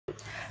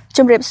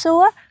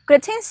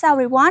Greetings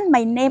everyone,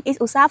 my name is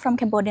Usa from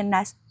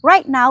Cambodianess.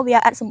 Right now we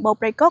are at Sambor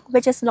Prei Kuk,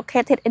 which is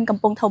located in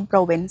Kampong Thom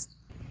province.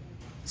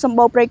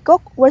 Sambor Prei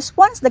Kuk was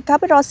once the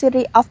capital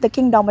city of the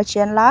Kingdom of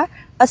Chenla,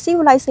 a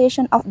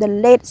civilization of the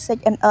late 6th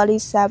and early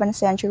 7th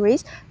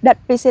centuries that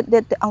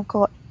preceded the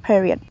Angkor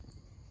period.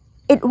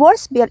 It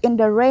was built in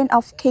the reign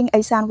of King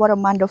Asan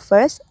Varaman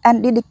I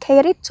and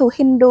dedicated to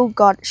Hindu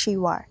god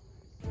Shiva.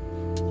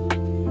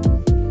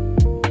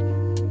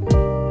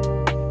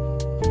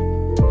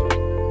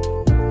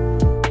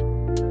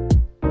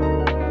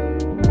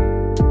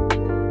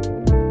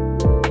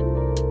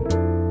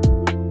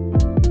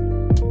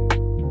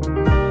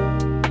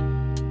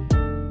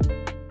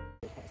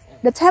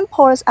 The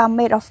temples are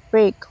made of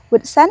brick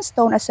with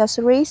sandstone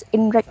accessories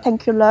in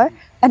rectangular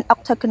and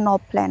octagonal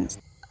plans.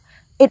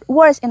 It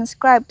was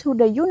inscribed to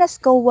the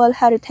UNESCO World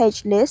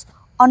Heritage List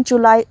on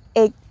July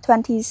 8,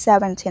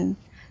 2017.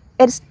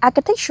 Its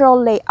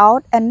architectural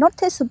layout and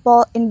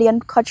noticeable Indian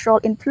cultural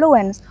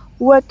influence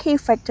were key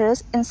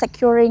factors in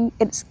securing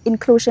its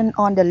inclusion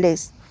on the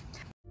list.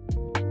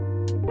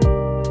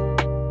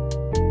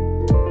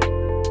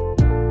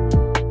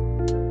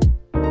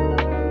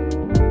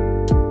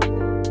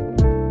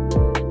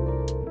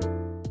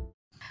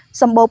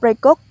 Sambor Prei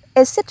Kuk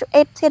is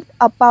situated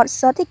about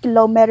 30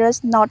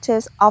 kilometers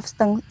northeast of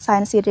Stung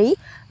Sen city,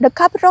 the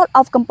capital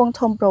of Kampong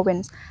Thom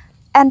province,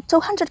 and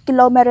 200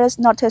 kilometers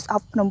northeast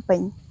of Phnom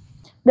Penh.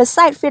 The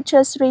site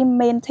features 3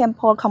 main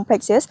temple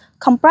complexes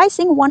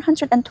comprising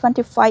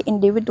 125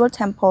 individual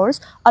temples,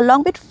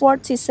 along with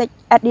 46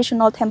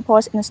 additional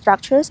temples and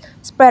structures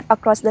spread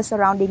across the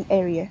surrounding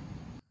area.